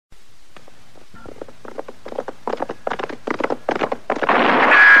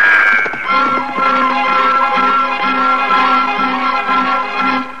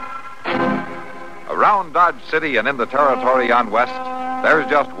Dodge City and in the territory on west, there's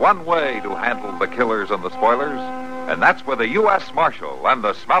just one way to handle the killers and the spoilers, and that's with a U.S. Marshal and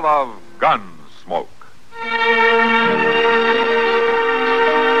the smell of Gunsmoke.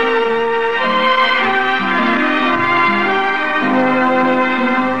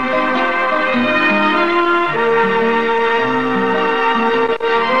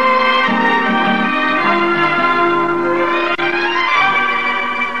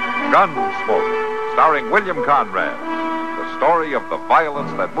 Gunsmoke, starring William Conrad, the story of the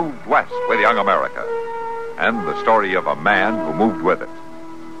violence that moved west with young America, and the story of a man who moved with it.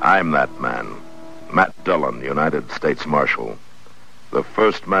 I'm that man, Matt Dillon, United States Marshal. The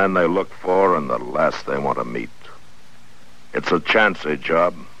first man they look for and the last they want to meet. It's a chancy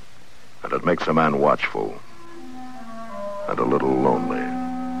job, and it makes a man watchful and a little lonely.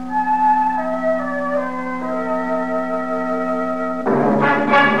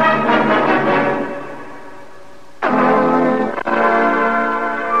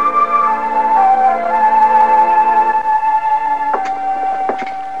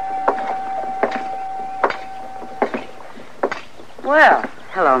 Well,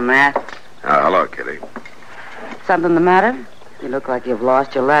 hello, Matt. Hello, Kitty. Something the matter? You look like you've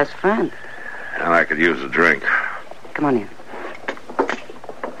lost your last friend. And I could use a drink. Come on in.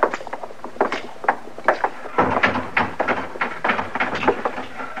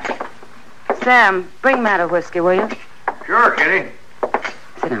 Sam, bring Matt a whiskey, will you? Sure, Kitty.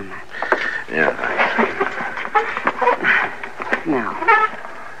 Sit down, Matt. Yeah, thanks. Now,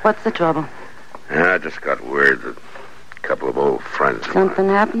 what's the trouble? Yeah, I just got word that a couple of old friends of Something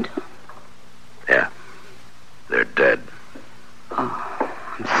mine... happened to him? Yeah. They're dead. Oh,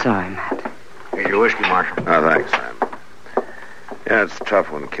 I'm sorry, Matt. Here's your whiskey, Marshal. Oh, thanks, Sam. Yeah, it's a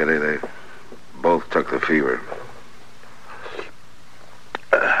tough one, Kitty. They both took the fever.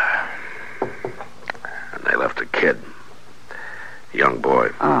 And they left a kid. A young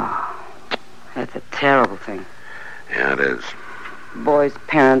boy. Oh, that's a terrible thing. Yeah, it is. Boy's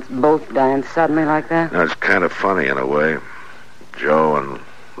parents both dying suddenly like that? That's kind of funny in a way. Joe and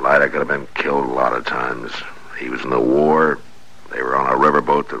Lyda could have been killed a lot of times. He was in the war. They were on a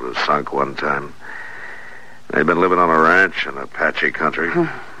riverboat that was sunk one time. They'd been living on a ranch in Apache country. And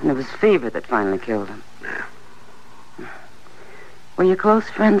it was fever that finally killed him. Yeah. Were you close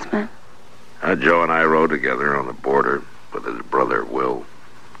friends, Matt? Joe and I rode together on the border with his brother, Will.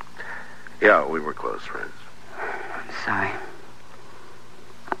 Yeah, we were close friends. I'm sorry.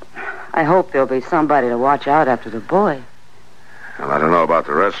 I hope there'll be somebody to watch out after the boy. Well, I don't know about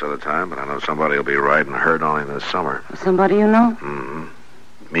the rest of the time, but I know somebody will be riding herd on him this summer. Somebody you know? Mm-hmm.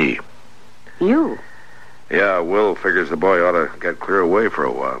 Me. You? Yeah, Will figures the boy ought to get clear away for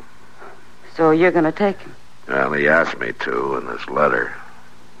a while. So you're going to take him? Well, he asked me to in this letter.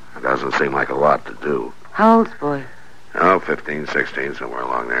 It doesn't seem like a lot to do. How old's the boy? Oh, 15, 16, somewhere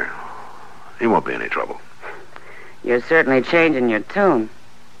along there. He won't be any trouble. You're certainly changing your tune.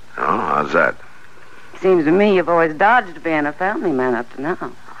 Oh, how's that? Seems to me you've always dodged being a family man up to now.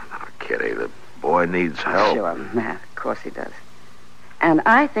 Oh, Kitty, the boy needs help. Sure, Matt. Of course he does. And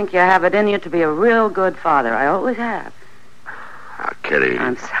I think you have it in you to be a real good father. I always have. Oh, Kitty.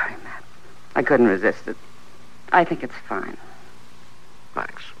 I'm sorry, Matt. I couldn't resist it. I think it's fine.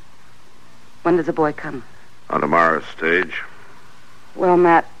 Thanks. When does the boy come? On tomorrow's stage. Well,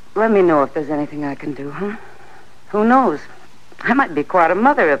 Matt, let me know if there's anything I can do, huh? Who knows? I might be quite a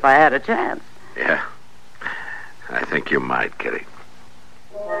mother if I had a chance. Yeah. I think you might, Kitty.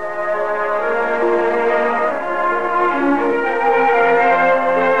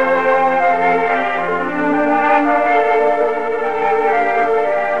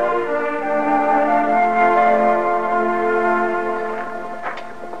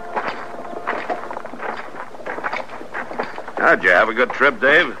 How'd you have a good trip,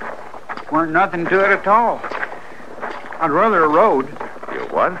 Dave? Weren't nothing to it at all. I'd rather have rode. You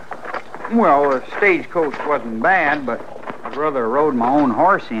what? Well, the stagecoach wasn't bad, but I'd rather have rode my own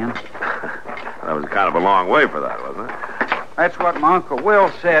horse in. That was kind of a long way for that, wasn't it? That's what my Uncle Will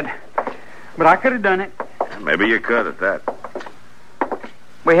said. But I could have done it. Maybe you could at that.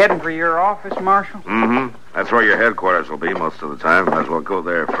 We heading for your office, Marshal? Mm-hmm. That's where your headquarters will be most of the time. Might as well go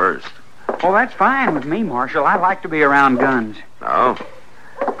there first. Oh, that's fine with me, Marshal. I like to be around guns. No?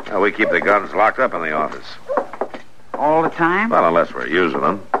 Well, we keep the guns locked up in the office. All the time? Well, unless we're using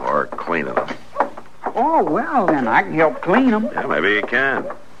them or cleaning them. Oh, well, then I can help clean them. Yeah, maybe you can.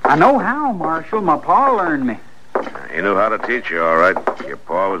 I know how, Marshal. My pa learned me. He knew how to teach you, all right. Your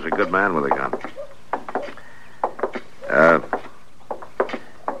pa was a good man with a gun.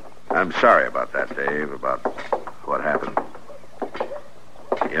 I'm sorry about that, Dave, about what happened.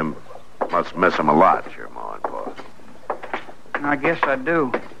 You must miss him a lot, your ma. I guess I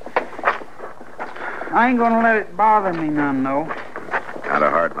do. I ain't gonna let it bother me none, though. Kind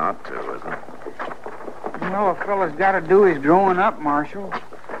of hard not to, isn't it? Well, a fella's got to do his growing up, Marshal.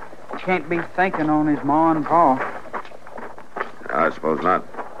 Can't be thinking on his ma and pa. I suppose not.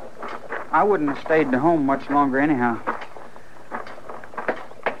 I wouldn't have stayed at home much longer anyhow.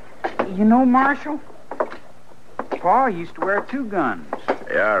 You know, Marshal, Pa used to wear 2 guns.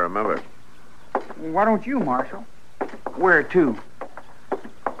 Yeah, I remember. Why don't you, Marshal? Wear 2.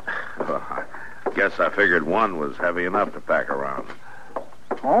 Well, I guess I figured one was heavy enough to pack around.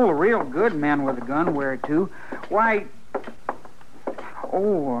 All the real good men with a gun wear 2. Why...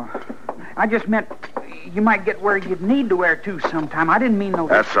 Oh, I just meant you might get where you'd need to wear 2 sometime. I didn't mean no...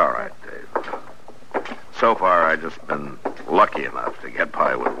 That's all right, Dave. So far, I've just been lucky enough to get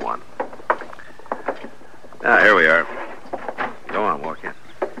by with 1. Now, here we are. Go on, walk in.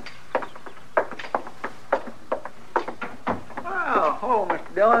 Well, hello,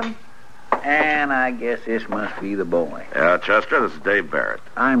 Mr. Dillon. And I guess this must be the boy. Yeah, Chester, this is Dave Barrett.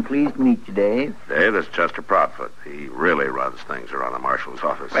 I'm pleased to meet you, Dave. Dave, this is Chester Proudfoot. He really runs things around the marshal's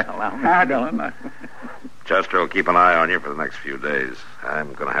office. Well, I'm Mr. Dillon. Chester will keep an eye on you for the next few days.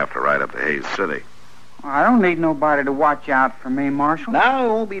 I'm going to have to ride up to Hayes City. I don't need nobody to watch out for me, Marshal. Now, it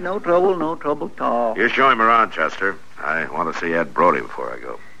won't be no trouble at all. You show him around, Chester. I want to see Ed Brody before I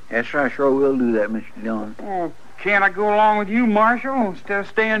go. Yes, sir, I sure will do that, Mr. Dillon. Oh, can't I go along with you, Marshal, instead of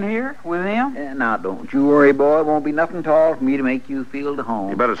staying here with him? Now, don't you worry, boy. It won't be nothing tall for me to make you feel to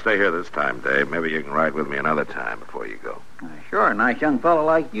home. You better stay here this time, Dave. Maybe you can ride with me another time before you go. Sure, a nice young fellow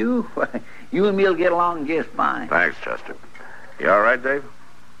like you. You and me'll get along just fine. Thanks, Chester. You all right, Dave?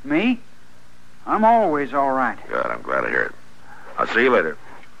 Me? I'm always all right. Good, I'm glad to hear it. I'll see you later.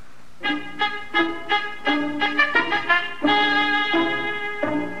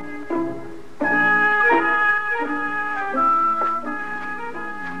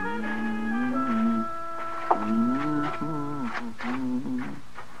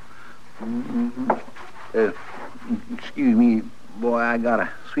 Excuse me, boy, I gotta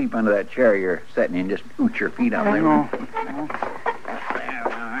sweep under that chair you're sitting in. Just scoot your feet out there.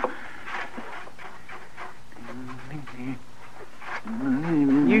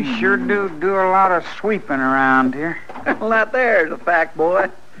 You sure do a lot of sweeping around here. Well, that there's a fact, boy.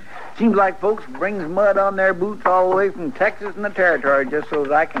 Seems like folks brings mud on their boots all the way from Texas and the Territory just so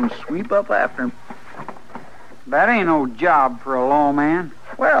as I can sweep up after 'em. That ain't no job for a lawman.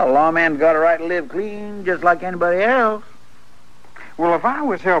 Well, a lawman's got a right to live clean just like anybody else. Well, if I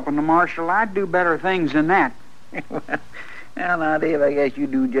was helping the marshal, I'd do better things than that. Well, now, Dave, I guess you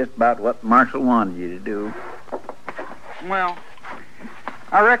do just about what the marshal wanted you to do. Well,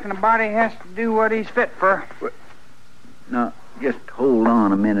 I reckon a body has to do what he's fit for. Now, just hold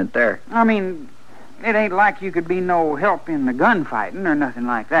on a minute there. I mean, it ain't like you could be no help in the gunfighting or nothing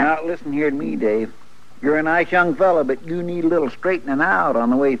like that. Now, listen here to me, Dave. You're a nice young fella, but you need a little straightening out on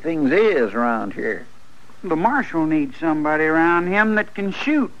the way things is around here. The marshal needs somebody around him that can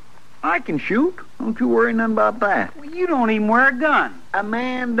shoot. I can shoot. Don't you worry none about that. Well, you don't even wear a gun. A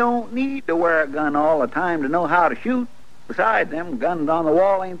man don't need to wear a gun all the time to know how to shoot. Besides, them guns on the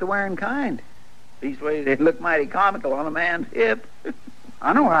wall ain't the wearing kind. Leastways, they look mighty comical on a man's hip.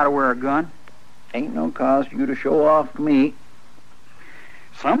 I know how to wear a gun. Ain't no cause for you to show off to me.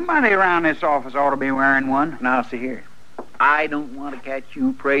 Somebody around this office ought to be wearing one. Now, see here. I don't want to catch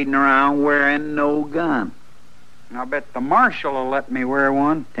you parading around wearing no gun. I'll bet the marshal will let me wear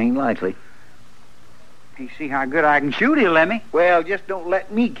one. Tain't likely. He see how good I can shoot, he'll let me. Well, just don't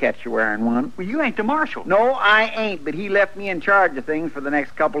let me catch you wearing one. Well, you ain't the marshal. No, I ain't, but he left me in charge of things for the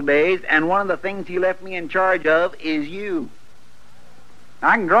next couple days, and one of the things he left me in charge of is you.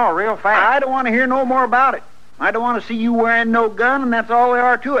 I can draw real fast. I don't want to hear no more about it. I don't want to see you wearing no gun, and that's all there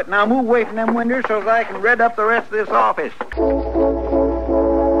are to it. Now move away from them windows so that I can red up the rest of this office.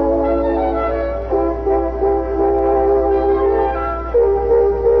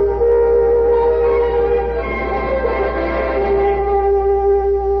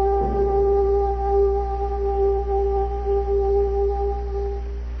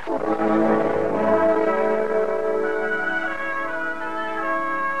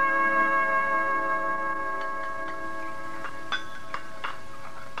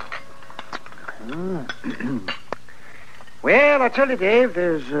 Well, I tell you, Dave,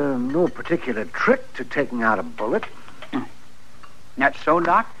 there's no particular trick to taking out a bullet. That's so,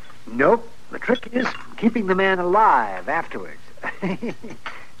 Doc? Nope. The trick is keeping the man alive afterwards.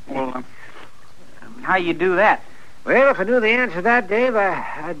 Well, how you do that? Well, if I knew the answer to that, Dave,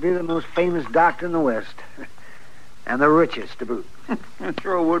 I'd be the most famous doctor in the West. And the richest to boot. It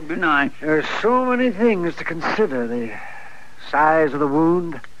sure would be nice. There's so many things to consider. The size of the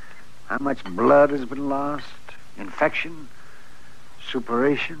wound, how much blood has been lost, infection,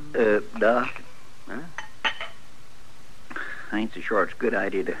 suppuration. Doc? Huh? I ain't so sure it's a good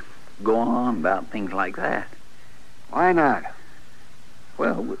idea to go on about things like that. Why not?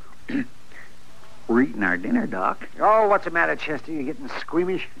 Well, we're eating our dinner, Doc. Oh, what's the matter, Chester? You getting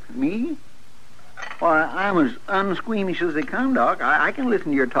squeamish? Me? Well, I'm as unsqueamish as they come, Doc. I can listen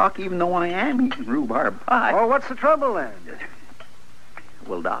to your talk even though I am eating rhubarb pie. Oh, what's the trouble then?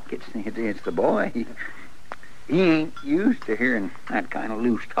 Well, Doc, it's the boy. He ain't used to hearing that kind of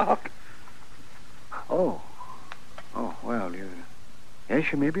loose talk. Oh, well,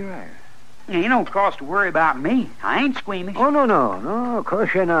 yes, you may be right. Ain't no cause to worry about me. I ain't squeamish. Oh, no, of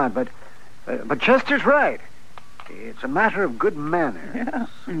course you're not, but Chester's right. It's a matter of good manners. Yeah,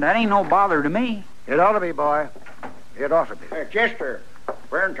 that ain't no bother to me. It ought to be, boy. It ought to be. Hey, Chester,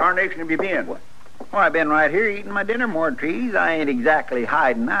 where in tarnation have you been? Well, I've been right here eating my dinner, Trees. I ain't exactly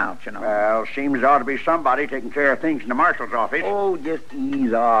hiding out, you know. Well, seems there ought to be somebody taking care of things in the marshal's office. Oh, just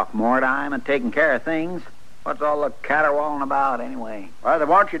ease off, Mort. I'm taking care of things. What's all the caterwauling about, anyway? Well, they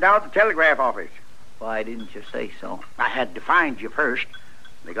want you down at the telegraph office. Why didn't you say so? I had to find you first.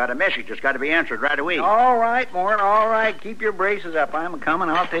 They got a message that's got to be answered right away. All right, Mort, all right. Keep your braces up. I'm coming.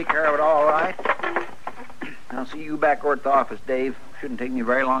 I'll take care of it all right. I'll see you back over at the office, Dave. Shouldn't take me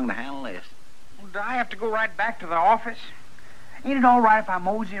very long to handle this. Well, do I have to go right back to the office? Ain't it all right if I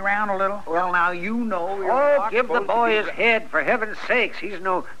mosey around a little? Well, now, you know you're Oh, not give the supposed to boy be his head, for heaven's sakes. He's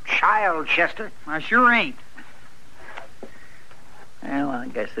no child, Chester. I sure ain't. Well, I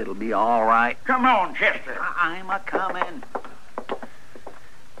guess it'll be all right. Come on, Chester. I'm a-coming.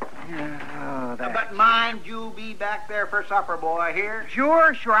 Oh, But mind you be back there for supper, boy, here?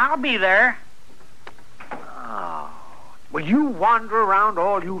 Sure, I'll be there. Oh. Well, you wander around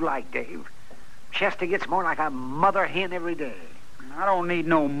all you like, Dave. Chester gets more like a mother hen every day. I don't need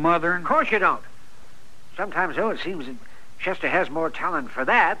no mothering. Of course you don't. Sometimes, though, it seems that Chester has more talent for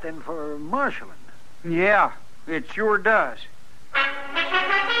that than for marshaling. Yeah, it sure does.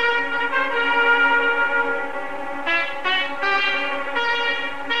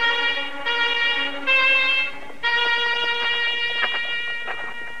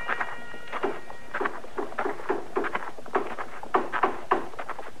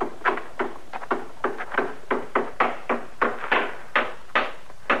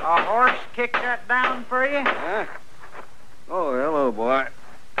 A horse kicked that down for you? Huh? Oh, hello, boy.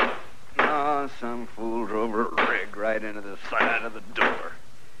 Oh, some fool drove a rig right into the side of the door.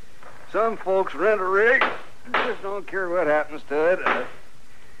 Some folks rent a rig and just don't care what happens to it.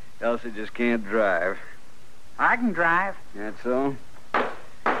 Else it just can't drive. I can drive. That's so? You're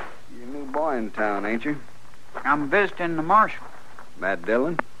a new boy in town, ain't you? I'm visiting the marshal. Matt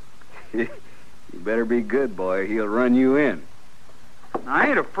Dillon? You better be good, boy. He'll run you in. I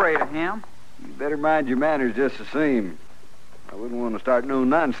ain't afraid of him. You better mind your manners just the same. I wouldn't want to start no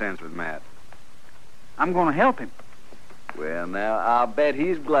nonsense with Matt. I'm going to help him. Well, now, I'll bet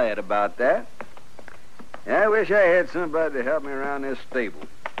he's glad about that. I wish I had somebody to help me around this stable.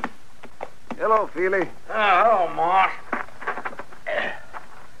 Hello, Feely. Oh, hello, Moss.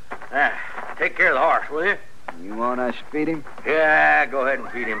 Take care of the horse, will you? You want us to feed him? Yeah, go ahead and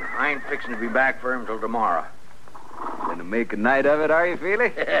feed him. I ain't fixing to be back for him till tomorrow. Gonna make a night of it, are you,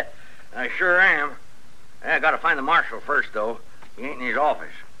 Feely? I sure am. I got to find the marshal first, though. He ain't in his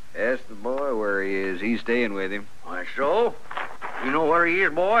office. Ask the boy where he is. He's staying with him. Why, so? You know where he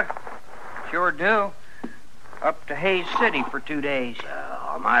is, boy? Sure do. Up to Hayes City for 2 days.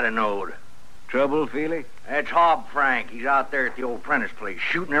 I might have knowed. Trouble, Feely? That's Hob Frank. He's out there at the old Prentice place,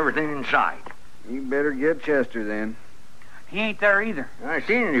 shooting everything in sight. You better get Chester, then. He ain't there either. I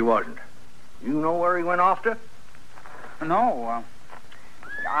seen it, he wasn't. You know where he went off to? No,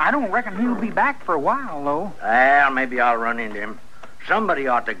 I don't reckon he'll be back for a while, though. Well, maybe I'll run into him. Somebody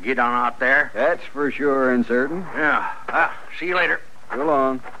ought to get on out there. That's for sure and certain. Yeah. See you later. So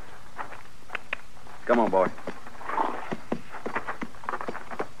long. Come on, boy.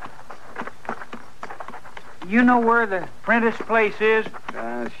 You know where the Prentice place is?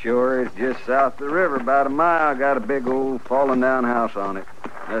 Sure. It's just south of the river, about a mile. Got a big old fallen down house on it.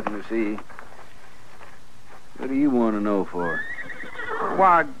 Nothing to see. What do you want to know for?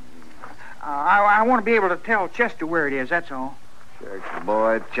 Why, I want to be able to tell Chester where it is, that's all. Shucks,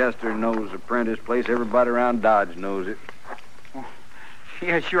 boy, Chester knows the Prentice place. Everybody around Dodge knows it.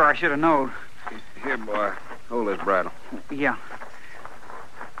 Yeah, sure, I should have known. Here, boy. Hold this bridle. Yeah.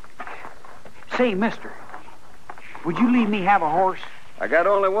 Say, mister, would you leave me have a horse? I got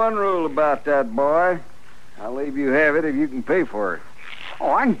only one rule about that, boy. I'll leave you have it if you can pay for it.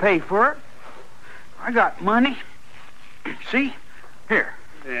 Oh, I can pay for it. I got money. See? Here.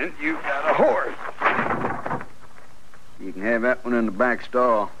 Then you got a horse. You can have that one in the back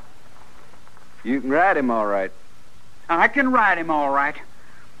stall. You can ride him all right. I can ride him all right.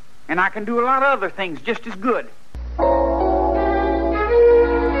 And I can do a lot of other things just as good.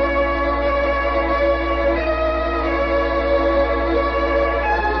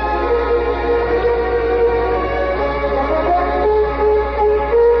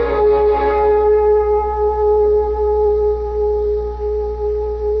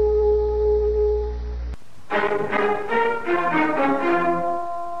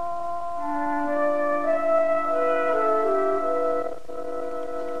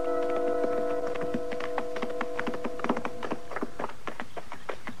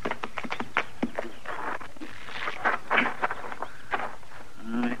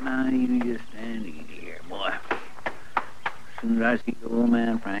 As soon as I see the old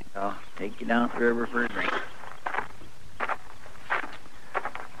man, Frank, I'll take you down to the river for a drink.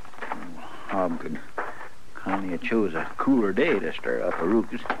 Hob could kindly have chose a cooler day to stir up a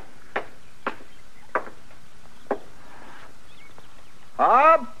ruckus.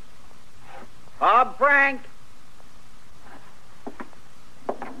 Hob? Hob, Frank?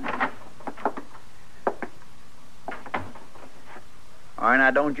 All right, now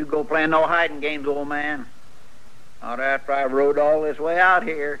don't you go playing no hiding games, old man. Not after I rode all this way out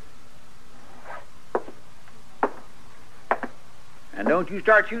here. And don't you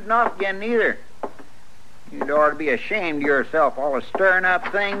start shooting off again, neither. You'd ought to be ashamed of yourself, all the stirring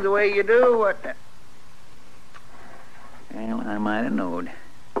up things the way you do. What the... Well, I might have knowed.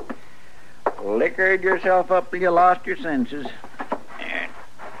 Liquored yourself up till you lost your senses.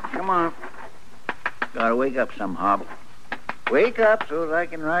 Come on. Gotta wake up some, Hob. Wake up so that I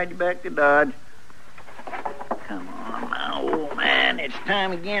can ride you back to Dodge. Come on now, old man. It's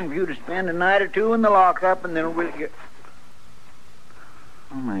time again for you to spend a night or two in the lockup, and then we'll get...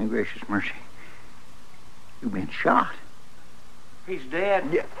 Oh, my gracious mercy. You've been shot. He's dead.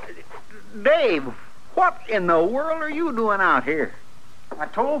 Yeah. Dave, what in the world are you doing out here? I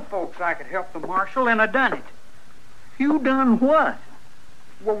told folks I could help the marshal, and I done it. You done what?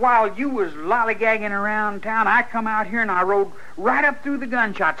 Well, while you was lollygagging around town, I come out here and I rode right up through the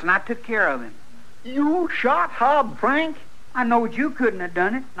gunshots, and I took care of him. You shot Hob, Frank? I knowed you couldn't have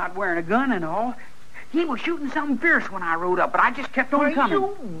done it, not wearing a gun and all. He was shooting something fierce when I rode up, but I just kept on coming.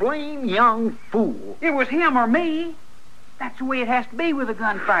 You blame young fool. It was him or me. That's the way it has to be with a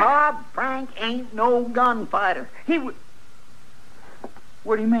gunfighter. Hob Frank ain't no gunfighter. He was...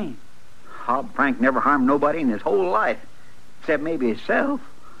 What do you mean? Hob Frank never harmed nobody in his whole life, except maybe himself.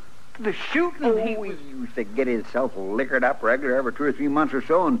 The shooting... He used to get himself liquored up regular every 2 or 3 months or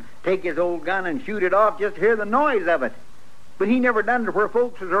so and take his old gun and shoot it off just to hear the noise of it. But he never done it where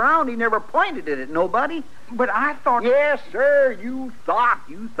folks was around. He never pointed it at nobody. But I thought... Yes, sir, you thought.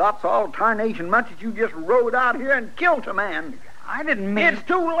 You thought's all tarnation much that you just rode out here and killed a man. I didn't mean... It's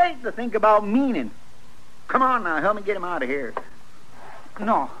too late to think about meaning. Come on now, help me get him out of here.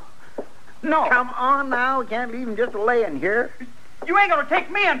 No. No. Come on now, we can't leave him just laying here. You ain't gonna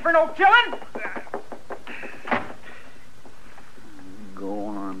take me in for no killing. Go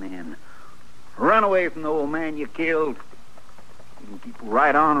on then. Run away from the old man you killed. You can keep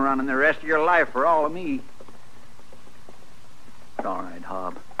right on running the rest of your life for all of me. It's all right,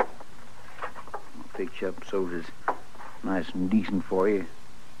 Hob. I'll fix you up so it's nice and decent for you.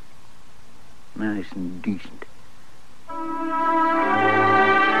 Nice and decent.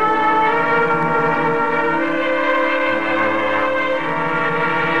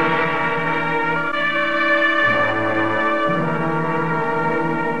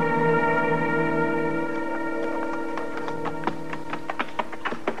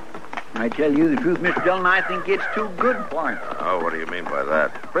 I tell you the truth, Mr. Dillon, I think it's too good for him. Oh, what do you mean by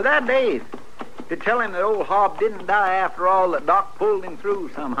that? For that, Dave. To tell him that old Hob didn't die after all, that Doc pulled him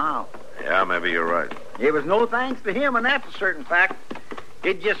through somehow. Yeah, maybe you're right. It was no thanks to him, and that's a certain fact.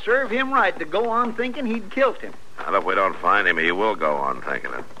 It just served him right to go on thinking he'd killed him. And if we don't find him, he will go on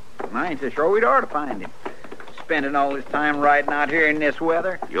thinking it. I ain't so sure we'd ought to find him. Spending all this time riding out here in this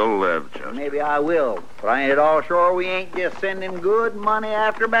weather. You'll live, Chester. Maybe I will, but I ain't at all sure we ain't just sending good money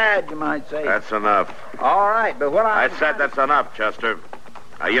after bad, you might say. That's enough. All right, but what I said that's enough, Chester.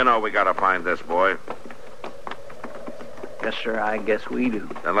 Now, you know we gotta find this boy. Yes, sir, I guess we do.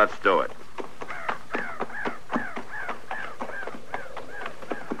 Then let's do it.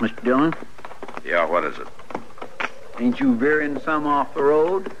 Mr. Dillon? Yeah, what is it? Ain't you veering some off the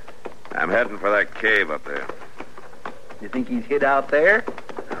road? I'm heading for that cave up there. You think he's hid out there?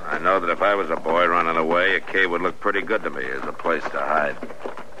 I know that if I was a boy running away, a cave would look pretty good to me as a place to hide.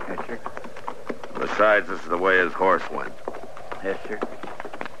 Yes, sir. Besides, this is the way his horse went. Yes, sir.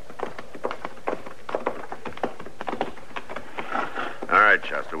 All right,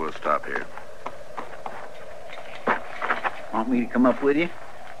 Chester, we'll stop here. Want me to come up with you?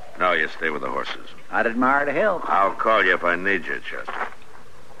 No, you stay with the horses. I'd admire to help. I'll call you if I need you, Chester.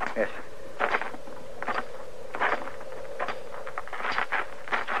 Yes, sir.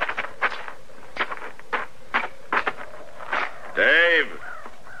 Dave.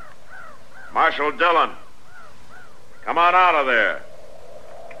 Marshal Dillon. Come on out of there.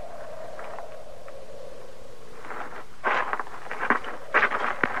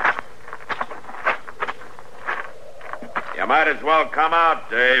 You might as well come out,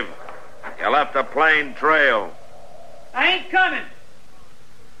 Dave. You left a plain trail. I ain't coming.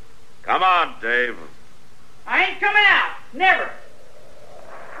 Come on, Dave. I ain't coming out. Never.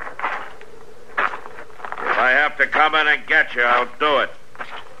 If I have to come in and get you, I'll do it.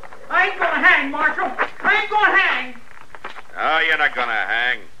 I ain't gonna hang, Marshal. I ain't gonna hang. No, you're not gonna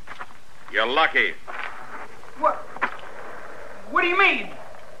hang. You're lucky. What? What do you mean?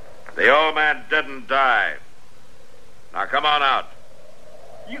 The old man didn't die. Now come on out.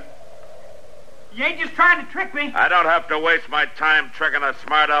 You ain't just trying to trick me. I don't have to waste my time tricking a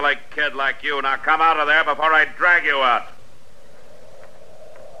smart-aleck kid like you. Now come out of there before I drag you out.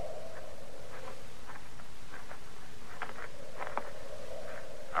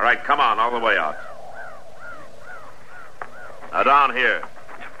 All right, come on, all the way out. Now down here.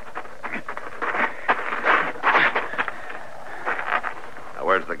 Now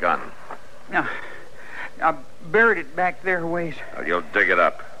where's the gun? No, I buried it back there a ways. Well, you'll dig it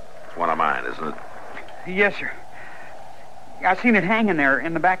up. It's one of mine, isn't it? Yes, sir. I seen it hanging there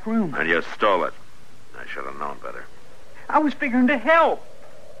in the back room. And you stole it. I should have known better. I was figuring to help.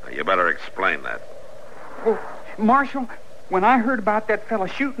 Now, you better explain that. Well, Marshal, when I heard about that fella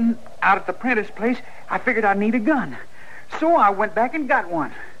shooting out at the Prentice place, I figured I'd need a gun. So I went back and got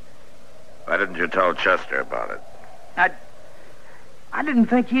one. Why didn't you tell Chester about it? I didn't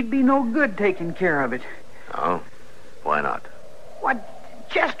think he'd be no good taking care of it. Oh? Why not? What?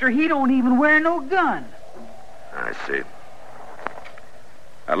 Chester, he don't even wear no gun. I see.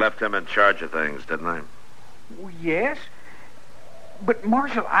 I left him in charge of things, didn't I? Well, yes. But,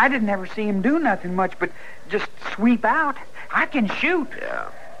 Marshal, I didn't ever see him do nothing much but just sweep out. I can shoot. Yeah.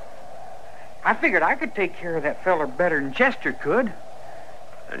 I figured I could take care of that feller better than Chester could.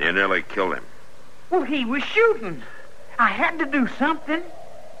 And you nearly killed him. Well, he was shooting. I had to do something.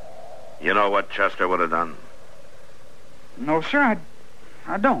 You know what Chester would have done? No, sir,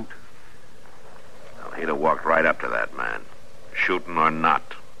 I don't. Well, he'd have walked right up to that man, shooting or not.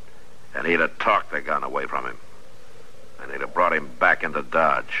 And he'd have talked the gun away from him. And he'd have brought him back into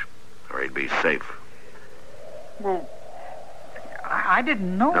Dodge, where he'd be safe. Well, I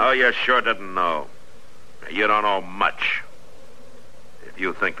didn't know. No, you sure didn't know. You don't know much. If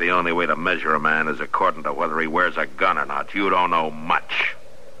you think the only way to measure a man is according to whether he wears a gun or not, you don't know much.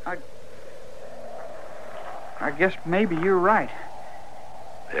 I guess maybe you're right.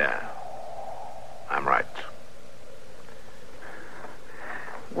 Yeah, I'm right.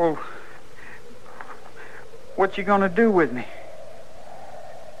 Well, what you gonna do with me?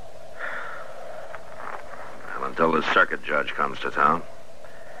 Well, until the circuit judge comes to town,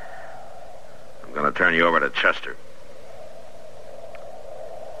 I'm gonna turn you over to Chester.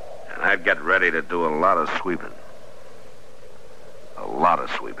 And I'd get ready to do a lot of sweeping. A lot of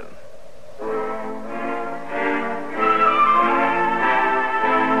sweeping.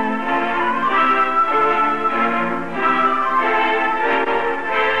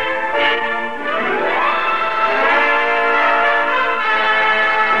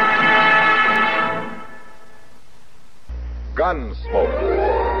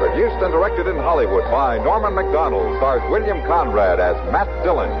 Gunsmoke. Produced and directed in Hollywood by Norman MacDonald, stars William Conrad as Matt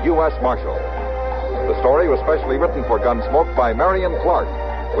Dillon, U.S. Marshal. The story was specially written for Gunsmoke by Marion Clark,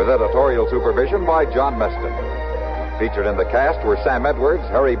 with editorial supervision by John Meston. Featured in the cast were Sam Edwards,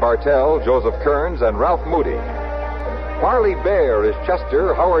 Harry Bartell, Joseph Kearns, and Ralph Moody. Parley Bear is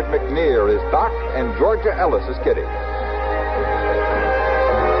Chester, Howard McNear is Doc, and Georgia Ellis is Kitty.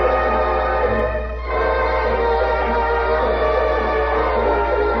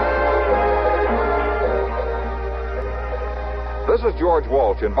 This is George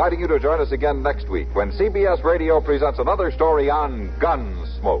Walsh inviting you to join us again next week when CBS Radio presents another story on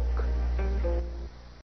Gunsmoke.